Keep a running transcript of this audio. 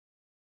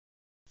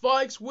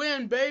Vikes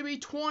win, baby,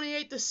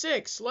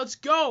 28-6. Let's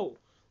go.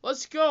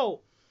 Let's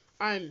go.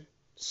 I'm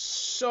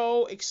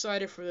so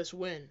excited for this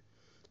win.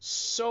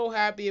 So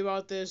happy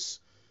about this.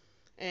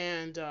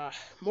 And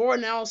more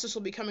analysis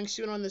will be coming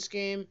soon on this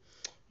game.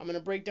 I'm going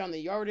to break down the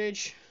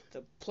yardage,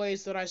 the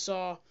plays that I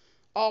saw.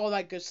 All of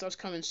that good stuff's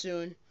coming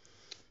soon.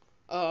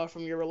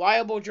 From your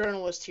reliable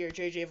journalist here,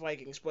 JJ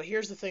Vikings. But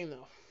here's the thing,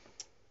 though.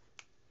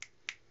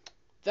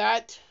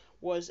 That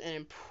was an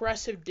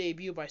impressive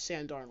debut by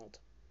Sam Darnold.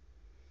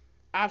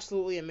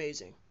 Absolutely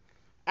amazing.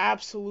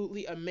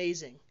 Absolutely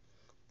amazing.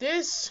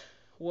 This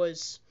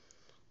was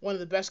one of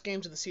the best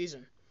games of the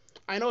season.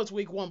 I know it's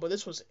week 1, but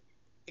this was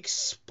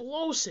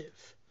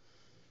explosive.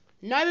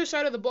 Neither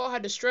side of the ball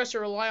had to stress or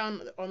rely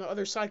on the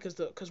other side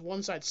because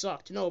one side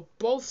sucked. No,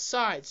 both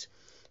sides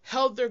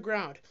held their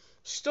ground,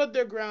 stood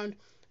their ground,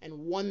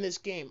 and won this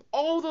game.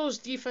 All those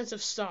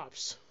defensive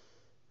stops.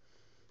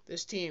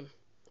 This team,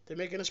 they're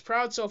making us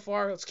proud so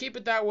far. Let's keep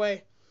it that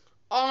way.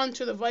 On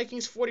to the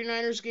Vikings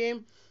 49ers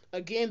game, a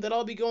game that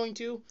I'll be going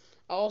to.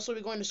 I'll also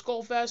be going to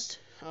Skullfest.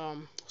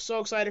 So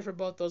excited for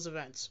both those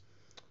events.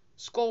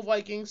 Skull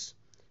Vikings.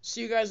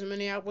 See you guys in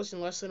Minneapolis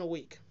in less than a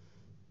week.